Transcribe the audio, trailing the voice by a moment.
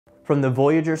From the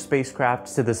Voyager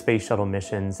spacecraft to the space shuttle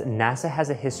missions, NASA has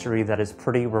a history that is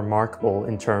pretty remarkable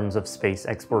in terms of space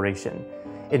exploration.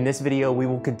 In this video, we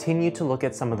will continue to look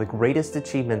at some of the greatest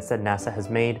achievements that NASA has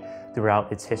made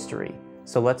throughout its history.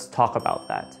 So let's talk about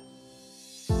that.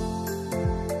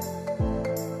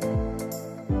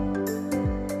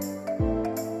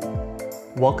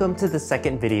 Welcome to the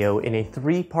second video in a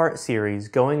three-part series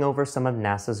going over some of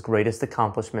NASA's greatest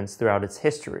accomplishments throughout its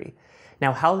history.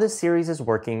 Now, how this series is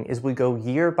working is we go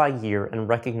year by year and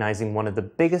recognizing one of the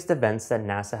biggest events that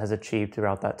NASA has achieved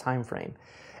throughout that time frame.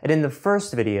 And in the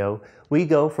first video, we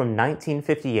go from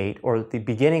 1958, or the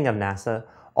beginning of NASA,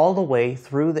 all the way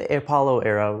through the Apollo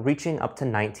era, reaching up to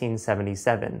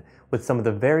 1977, with some of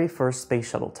the very first space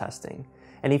shuttle testing.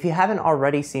 And if you haven't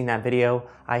already seen that video,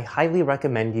 I highly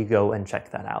recommend you go and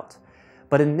check that out.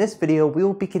 But in this video, we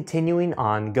will be continuing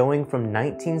on going from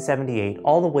 1978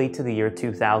 all the way to the year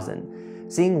 2000,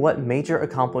 seeing what major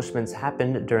accomplishments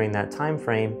happened during that time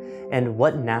frame and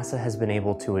what NASA has been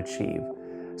able to achieve.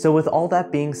 So with all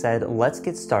that being said, let's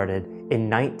get started in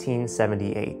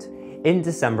 1978. In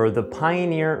December, the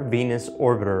Pioneer Venus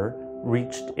orbiter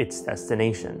reached its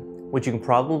destination, which you can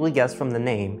probably guess from the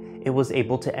name. It was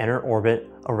able to enter orbit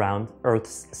around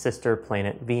Earth's sister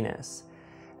planet Venus.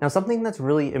 Now, something that's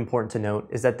really important to note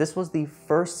is that this was the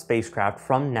first spacecraft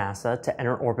from NASA to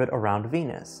enter orbit around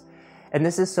Venus. And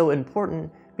this is so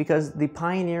important because the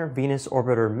Pioneer Venus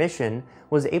Orbiter mission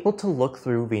was able to look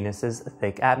through Venus's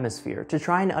thick atmosphere to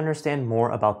try and understand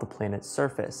more about the planet's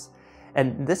surface.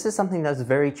 And this is something that's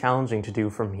very challenging to do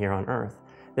from here on Earth.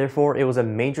 Therefore, it was a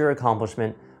major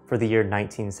accomplishment for the year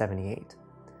 1978.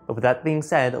 But with that being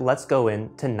said, let's go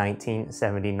into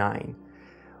 1979.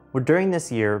 During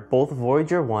this year, both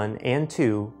Voyager 1 and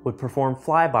 2 would perform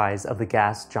flybys of the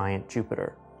gas giant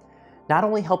Jupiter, not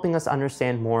only helping us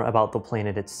understand more about the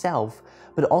planet itself,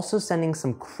 but also sending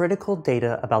some critical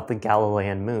data about the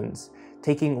Galilean moons,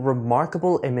 taking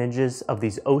remarkable images of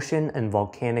these ocean and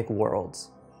volcanic worlds.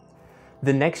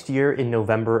 The next year, in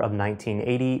November of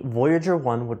 1980, Voyager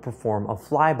 1 would perform a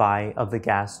flyby of the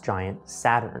gas giant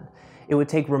Saturn. It would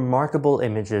take remarkable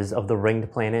images of the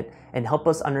ringed planet and help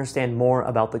us understand more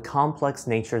about the complex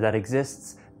nature that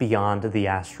exists beyond the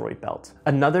asteroid belt.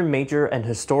 Another major and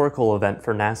historical event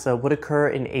for NASA would occur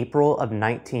in April of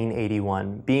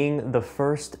 1981, being the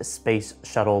first space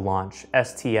shuttle launch,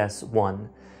 STS-1.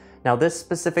 Now, this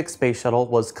specific space shuttle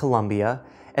was Columbia,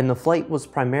 and the flight was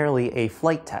primarily a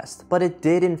flight test, but it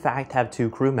did in fact have 2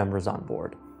 crew members on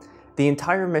board. The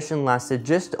entire mission lasted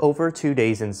just over 2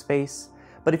 days in space,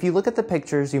 but if you look at the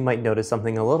pictures, you might notice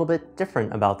something a little bit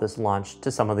different about this launch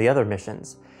to some of the other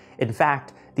missions. In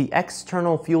fact, the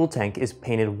external fuel tank is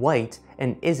painted white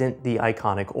and isn't the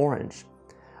iconic orange.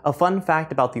 A fun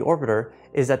fact about the orbiter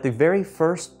is that the very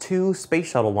first 2 space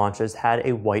shuttle launches had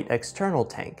a white external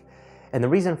tank. And the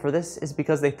reason for this is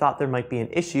because they thought there might be an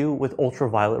issue with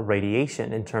ultraviolet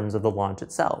radiation in terms of the launch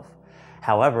itself.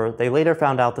 However, they later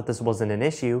found out that this wasn't an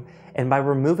issue, and by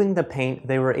removing the paint,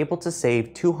 they were able to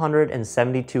save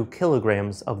 272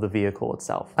 kilograms of the vehicle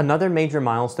itself. Another major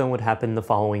milestone would happen the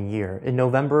following year, in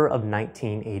November of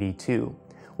 1982,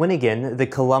 when again, the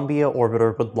Columbia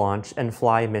orbiter would launch and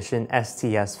fly mission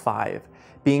STS-5,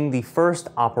 being the first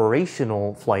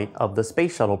operational flight of the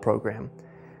space shuttle program.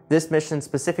 This mission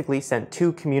specifically sent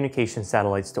 2 communication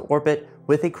satellites to orbit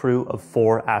with a crew of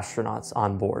 4 astronauts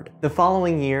on board. The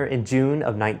following year, in June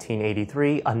of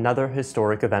 1983, another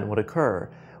historic event would occur,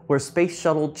 where Space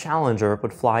Shuttle Challenger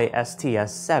would fly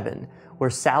STS-7, where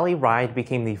Sally Ride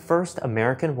became the first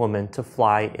American woman to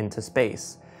fly into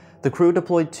space. The crew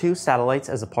deployed 2 satellites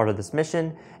as a part of this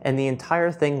mission, and the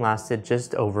entire thing lasted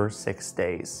just over 6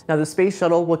 days. Now, the space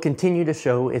shuttle would continue to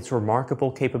show its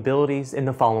remarkable capabilities in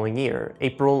the following year,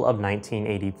 April of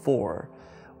 1984,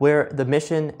 where the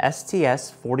mission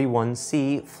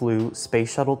STS-41C flew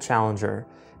Space Shuttle Challenger,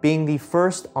 being the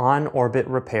first on-orbit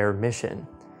repair mission,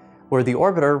 where the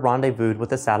orbiter rendezvoused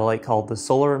with a satellite called the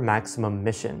Solar Maximum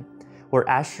Mission, where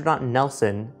astronaut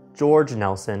Nelson, George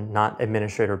Nelson, not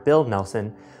Administrator Bill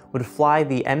Nelson, would fly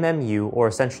the MMU, or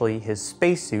essentially his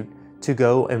spacesuit, to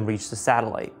go and reach the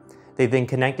satellite. They then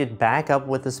connected back up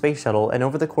with the space shuttle, and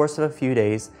over the course of a few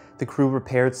days, the crew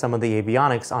repaired some of the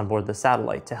avionics on board the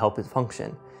satellite to help it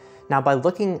function. Now, by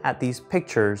looking at these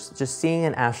pictures, just seeing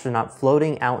an astronaut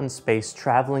floating out in space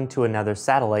traveling to another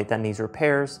satellite that needs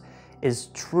repairs is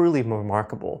truly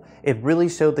remarkable. It really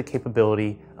showed the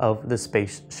capability of the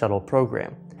space shuttle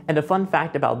program. And a fun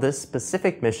fact about this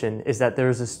specific mission is that there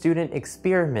is a student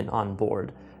experiment on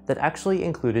board that actually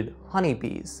included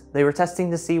honeybees. They were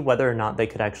testing to see whether or not they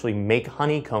could actually make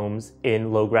honeycombs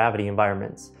in low gravity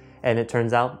environments, and it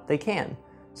turns out they can.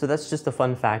 So that's just a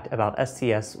fun fact about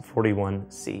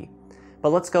STS-41C. But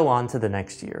let's go on to the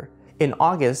next year. In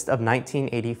August of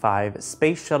 1985,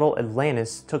 Space Shuttle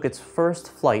Atlantis took its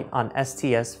first flight on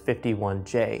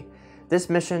STS-51J. This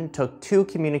mission took 2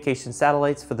 communication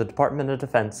satellites for the Department of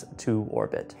Defense to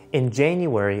orbit. In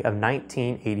January of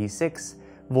 1986,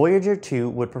 Voyager 2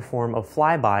 would perform a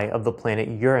flyby of the planet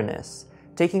Uranus,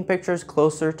 taking pictures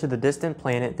closer to the distant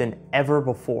planet than ever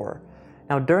before.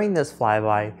 Now, during this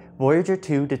flyby, Voyager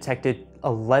 2 detected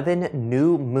 11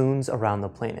 new moons around the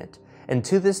planet, and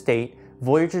to this date,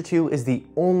 Voyager 2 is the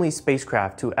only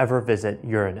spacecraft to ever visit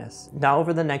Uranus. Now,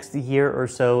 over the next year or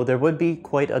so, there would be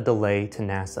quite a delay to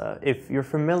NASA. If you're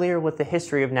familiar with the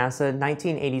history of NASA,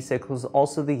 1986 was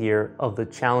also the year of the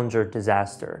Challenger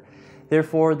disaster.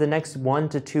 Therefore, the next 1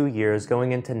 to 2 years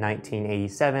going into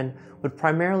 1987 would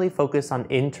primarily focus on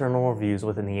internal reviews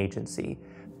within the agency.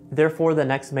 Therefore, the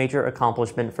next major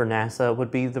accomplishment for NASA would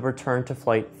be the return to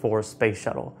flight for Space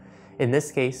Shuttle. In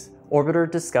this case, Orbiter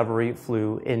Discovery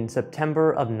flew in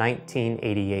September of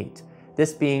 1988,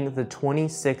 this being the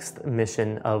 26th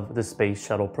mission of the Space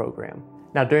Shuttle program.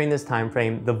 Now, during this time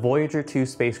frame, the Voyager 2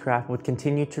 spacecraft would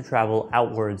continue to travel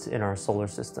outwards in our solar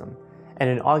system, and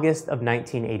in August of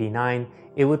 1989,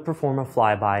 it would perform a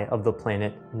flyby of the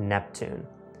planet Neptune.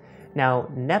 Now,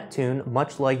 Neptune,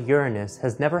 much like Uranus,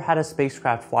 has never had a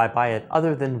spacecraft fly by it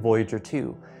other than Voyager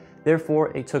 2.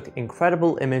 Therefore, it took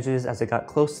incredible images as it got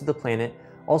close to the planet,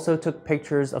 also took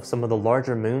pictures of some of the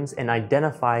larger moons, and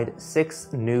identified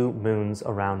 6 new moons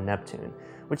around Neptune,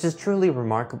 which is truly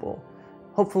remarkable.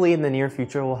 Hopefully in the near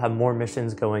future we'll have more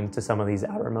missions going to some of these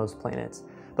outermost planets,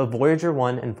 but Voyager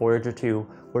 1 and Voyager 2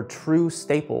 were true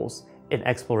staples in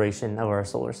exploration of our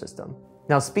solar system.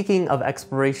 Now, speaking of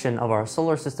exploration of our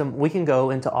solar system, we can go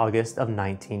into August of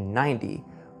 1990,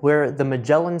 where the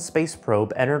Magellan space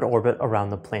probe entered orbit around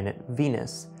the planet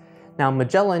Venus. Now,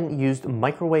 Magellan used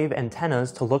microwave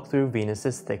antennas to look through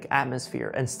Venus's thick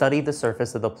atmosphere and study the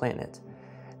surface of the planet.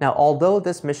 Now, although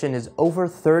this mission is over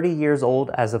 30 years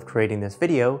old as of creating this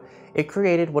video, it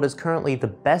created what is currently the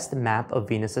best map of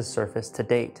Venus's surface to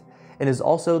date, and is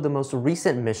also the most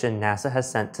recent mission NASA has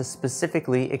sent to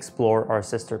specifically explore our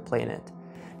sister planet.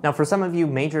 Now, for some of you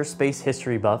major space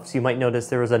history buffs, you might notice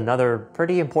there was another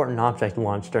pretty important object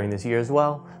launched during this year as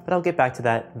well, but I'll get back to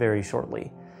that very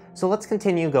shortly. So let's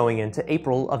continue going into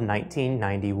April of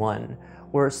 1991,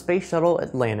 where Space Shuttle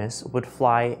Atlantis would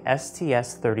fly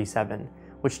STS-37,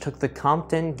 which took the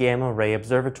Compton Gamma Ray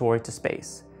Observatory to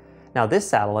space. Now, this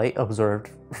satellite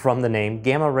observed, from the name,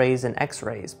 gamma rays and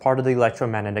X-rays, part of the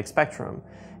electromagnetic spectrum,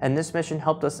 and this mission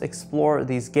helped us explore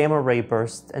these gamma ray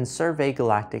bursts and survey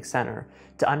galactic center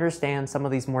to understand some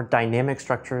of these more dynamic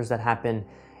structures that happen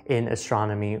in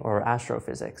astronomy or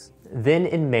astrophysics. Then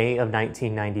in May of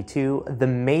 1992, the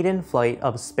maiden flight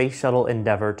of Space Shuttle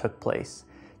Endeavour took place,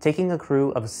 taking a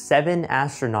crew of 7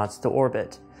 astronauts to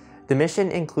orbit. The mission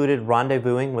included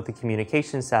rendezvousing with a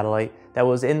communications satellite that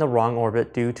was in the wrong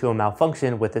orbit due to a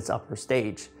malfunction with its upper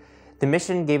stage. The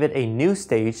mission gave it a new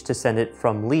stage to send it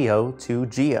from LEO to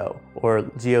GEO, or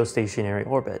geostationary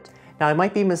orbit. Now, I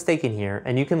might be mistaken here,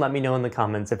 and you can let me know in the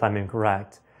comments if I'm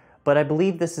incorrect, but I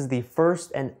believe this is the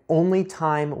first and only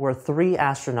time where 3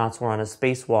 astronauts were on a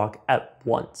spacewalk at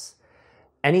once.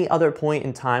 Any other point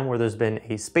in time where there's been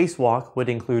a spacewalk would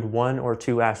include 1 or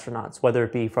 2 astronauts, whether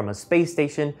it be from a space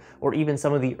station or even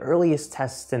some of the earliest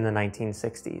tests in the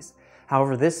 1960s.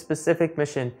 However, this specific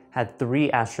mission had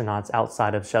 3 astronauts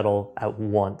outside of Shuttle at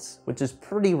once, which is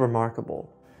pretty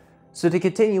remarkable. So to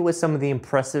continue with some of the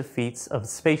impressive feats of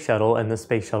Space Shuttle and the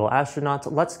Space Shuttle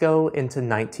astronauts, let's go into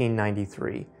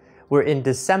 1993, where in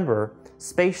December,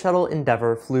 Space Shuttle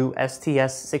Endeavour flew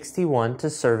STS-61 to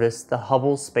service the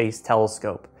Hubble Space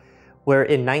Telescope, where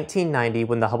in 1990,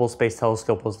 when the Hubble Space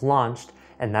Telescope was launched,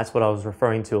 and that's what I was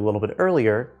referring to a little bit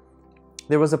earlier,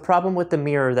 there was a problem with the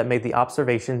mirror that made the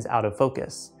observations out of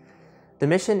focus. The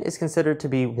mission is considered to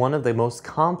be one of the most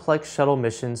complex shuttle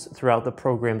missions throughout the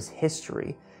program's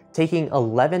history, taking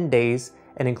 11 days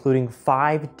and including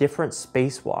 5 different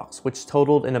spacewalks, which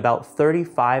totaled in about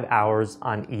 35 hours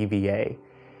on EVA.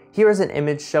 Here is an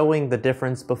image showing the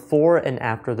difference before and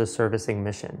after the servicing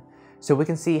mission, so we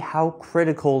can see how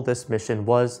critical this mission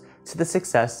was to the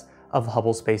success of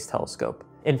Hubble Space Telescope.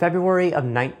 In February of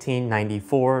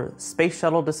 1994, Space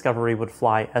Shuttle Discovery would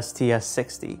fly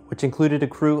STS-60, which included a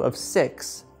crew of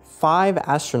 6, 5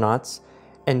 astronauts,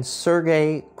 and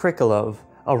Sergei Krikalev,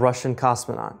 a Russian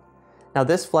cosmonaut. Now,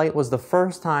 this flight was the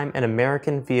first time an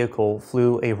American vehicle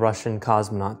flew a Russian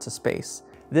cosmonaut to space.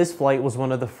 This flight was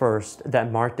one of the first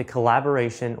that marked a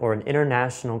collaboration or an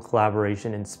international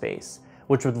collaboration in space,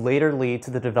 which would later lead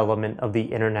to the development of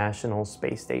the International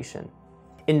Space Station.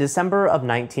 In December of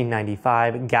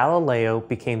 1995, Galileo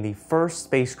became the first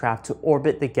spacecraft to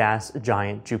orbit the gas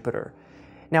giant Jupiter.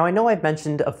 Now, I know I've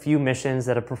mentioned a few missions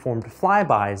that have performed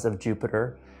flybys of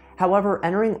Jupiter. However,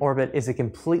 entering orbit is a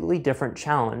completely different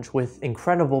challenge with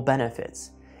incredible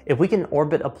benefits. If we can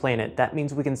orbit a planet, that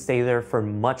means we can stay there for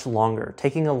much longer,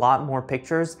 taking a lot more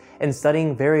pictures and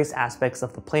studying various aspects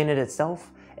of the planet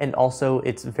itself and also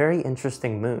its very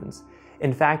interesting moons.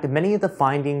 In fact, many of the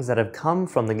findings that have come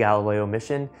from the Galileo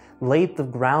mission laid the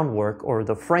groundwork or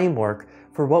the framework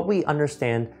for what we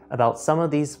understand about some of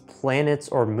these planets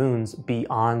or moons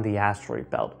beyond the asteroid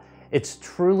belt. It's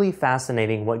truly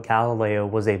fascinating what Galileo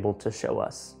was able to show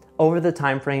us. Over the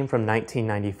time frame from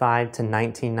 1995 to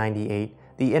 1998,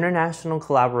 the international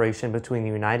collaboration between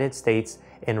the United States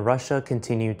and Russia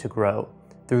continued to grow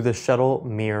through the Shuttle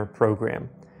Mir program.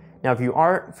 Now, if you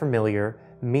aren't familiar,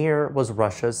 Mir was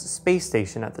Russia's space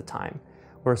station at the time,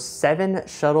 where 7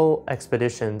 shuttle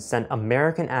expeditions sent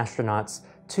American astronauts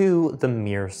to the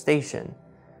Mir station.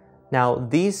 Now,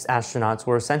 these astronauts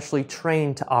were essentially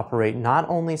trained to operate not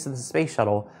only the space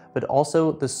shuttle, but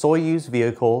also the Soyuz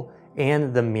vehicle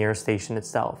and the Mir station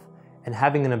itself, and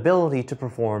having an ability to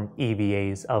perform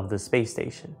EVAs of the space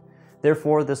station.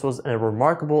 Therefore, this was a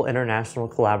remarkable international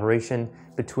collaboration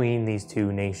between these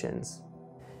two nations.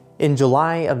 In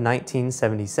July of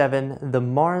 1977, the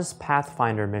Mars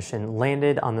Pathfinder mission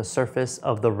landed on the surface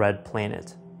of the Red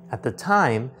Planet. At the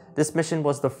time, this mission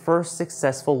was the first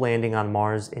successful landing on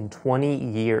Mars in 20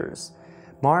 years.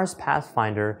 Mars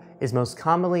Pathfinder is most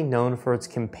commonly known for its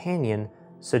companion,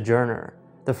 Sojourner,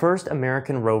 the first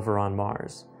American rover on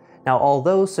Mars. Now,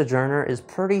 although Sojourner is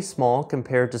pretty small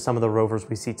compared to some of the rovers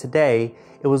we see today,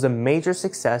 it was a major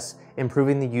success in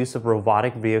proving the use of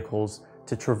robotic vehicles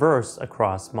to traverse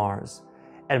across Mars.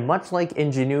 And much like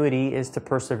Ingenuity is to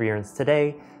Perseverance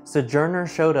today, Sojourner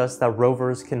showed us that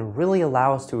rovers can really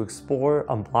allow us to explore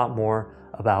a lot more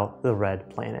about the Red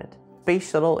Planet. Space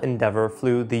Shuttle Endeavour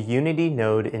flew the Unity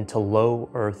node into low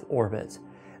Earth orbit.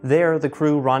 There, the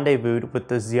crew rendezvoused with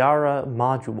the Ziyara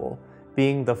module,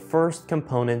 being the first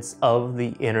components of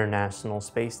the International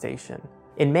Space Station.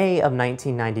 In May of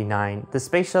 1999, the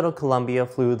Space Shuttle Columbia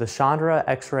flew the Chandra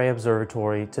X-ray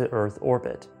Observatory to Earth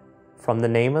orbit. From the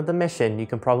name of the mission, you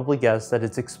can probably guess that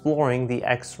it's exploring the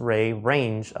X-ray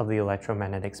range of the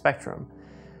electromagnetic spectrum.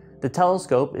 The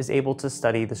telescope is able to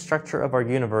study the structure of our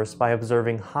universe by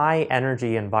observing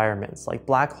high-energy environments like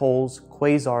black holes,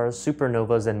 quasars,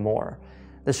 supernovas, and more.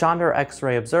 The Chandra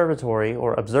X-ray Observatory,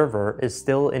 or Observer, is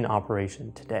still in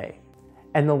operation today.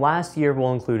 And the last year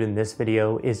we'll include in this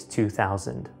video is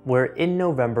 2000, where in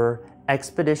November,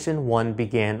 Expedition 1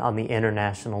 began on the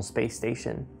International Space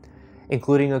Station,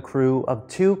 including a crew of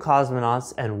 2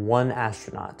 cosmonauts and 1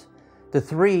 astronaut. The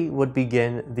 3 would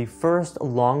begin the first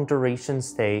long-duration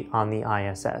stay on the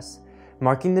ISS,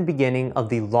 marking the beginning of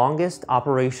the longest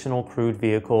operational crewed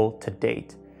vehicle to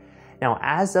date. Now,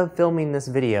 as of filming this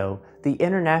video, the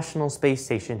International Space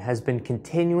Station has been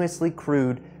continuously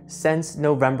crewed since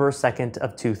November 2nd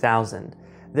of 2000.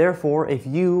 Therefore, if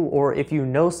you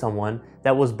know someone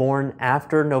that was born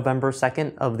after November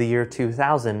 2nd of the year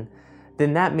 2000,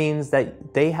 then that means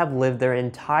that they have lived their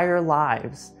entire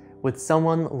lives with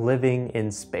someone living in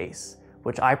space,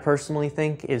 which I personally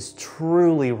think is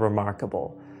truly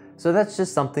remarkable. So that's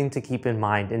just something to keep in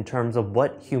mind in terms of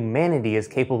what humanity is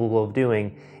capable of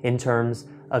doing in terms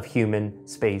of human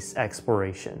space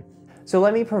exploration. So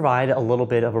let me provide a little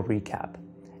bit of a recap.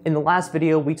 In the last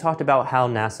video, we talked about how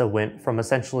NASA went from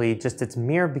essentially just its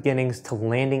mere beginnings to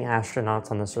landing astronauts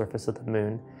on the surface of the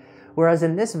moon. Whereas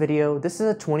in this video, this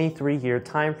is a 23-year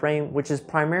time frame, which is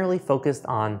primarily focused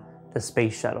on the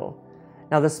Space Shuttle.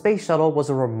 Now, the Space Shuttle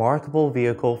was a remarkable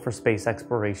vehicle for space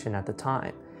exploration at the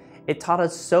time. It taught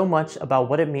us so much about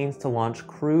what it means to launch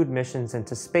crewed missions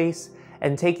into space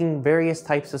and taking various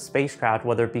types of spacecraft,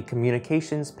 whether it be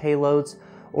communications payloads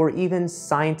or even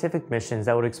scientific missions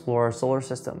that would explore our solar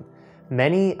system.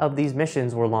 Many of these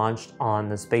missions were launched on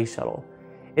the Space Shuttle.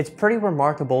 It's pretty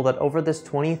remarkable that over this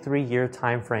 23-year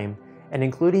time frame, and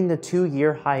including the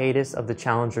 2-year hiatus of the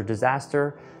Challenger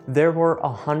disaster, there were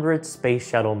 100 Space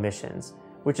Shuttle missions,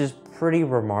 which is pretty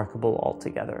remarkable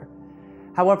altogether.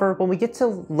 However, when we get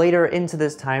to later into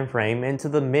this time frame, into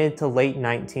the mid to late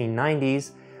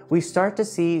 1990s, we start to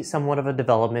see somewhat of a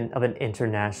development of an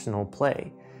international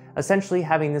play, essentially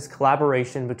having this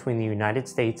collaboration between the United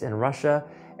States and Russia,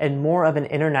 and more of an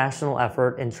international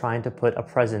effort in trying to put a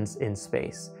presence in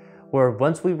space, where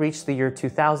once we reach the year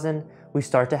 2000, we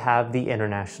start to have the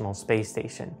International Space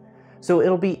Station. So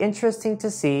it'll be interesting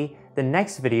to see the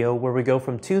next video where we go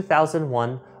from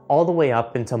 2001 all the way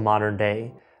up into modern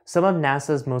day, some of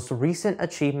NASA's most recent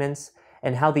achievements,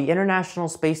 and how the International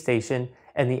Space Station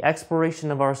and the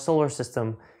exploration of our solar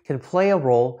system can play a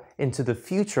role into the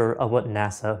future of what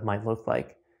NASA might look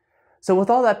like. So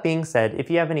with all that being said, if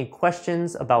you have any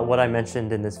questions about what I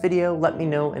mentioned in this video, let me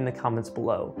know in the comments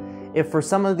below. If for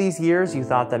some of these years you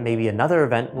thought that maybe another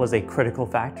event was a critical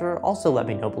factor, also let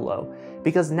me know below,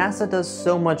 because NASA does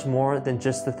so much more than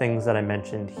just the things that I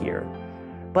mentioned here.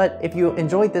 But if you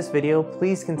enjoyed this video,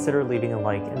 please consider leaving a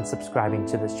like and subscribing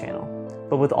to this channel.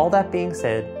 But with all that being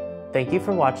said, thank you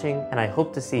for watching, and I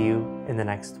hope to see you in the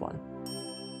next one.